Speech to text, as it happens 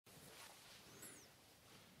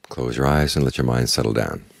Close your eyes and let your mind settle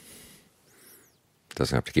down. It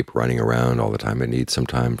doesn't have to keep running around all the time. It needs some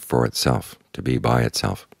time for itself, to be by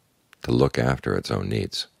itself, to look after its own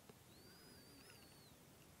needs.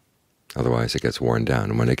 Otherwise it gets worn down.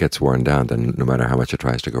 And when it gets worn down, then no matter how much it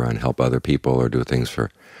tries to go around and help other people or do things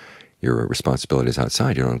for your responsibilities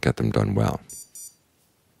outside, you don't get them done well.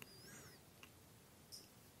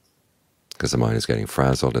 Because the mind is getting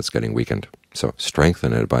frazzled, it's getting weakened. So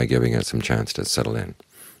strengthen it by giving it some chance to settle in.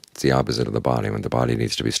 It's the opposite of the body, when the body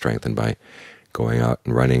needs to be strengthened by going out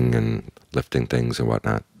and running and lifting things and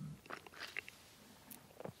whatnot.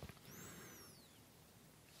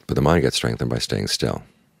 But the mind gets strengthened by staying still,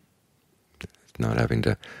 not having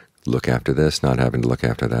to look after this, not having to look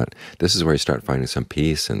after that. This is where you start finding some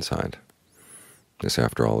peace inside. This,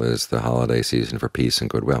 after all, is the holiday season for peace and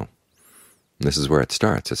goodwill. And this is where it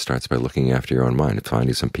starts. It starts by looking after your own mind,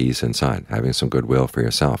 finding some peace inside, having some goodwill for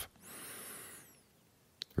yourself,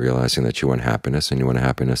 realizing that you want happiness, and you want a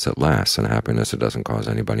happiness that lasts, and a happiness that doesn't cause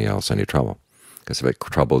anybody else any trouble. Because if it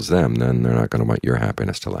troubles them, then they're not going to want your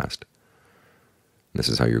happiness to last. And this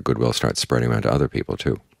is how your goodwill starts spreading around to other people,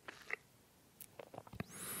 too.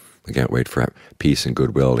 We can't wait for peace and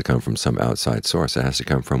goodwill to come from some outside source. It has to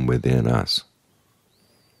come from within us.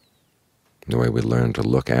 The way we learn to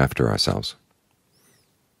look after ourselves.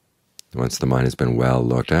 Once the mind has been well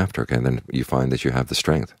looked after, okay, then you find that you have the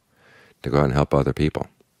strength to go out and help other people.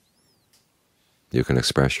 You can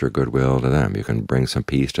express your goodwill to them. You can bring some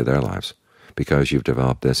peace to their lives because you've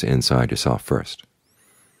developed this inside yourself first.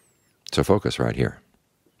 So focus right here.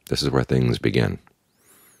 This is where things begin.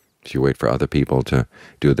 If you wait for other people to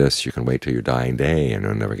do this, you can wait till your dying day and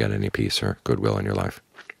you'll never get any peace or goodwill in your life.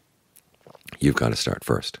 You've got to start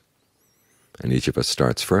first. And each of us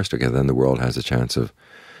starts first, okay, then the world has a chance of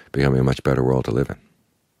becoming a much better world to live in.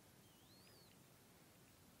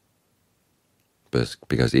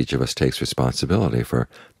 Because each of us takes responsibility for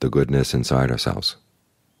the goodness inside ourselves,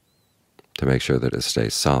 to make sure that it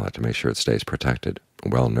stays solid, to make sure it stays protected,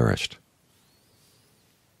 well-nourished.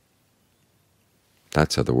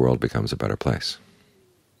 That's how the world becomes a better place.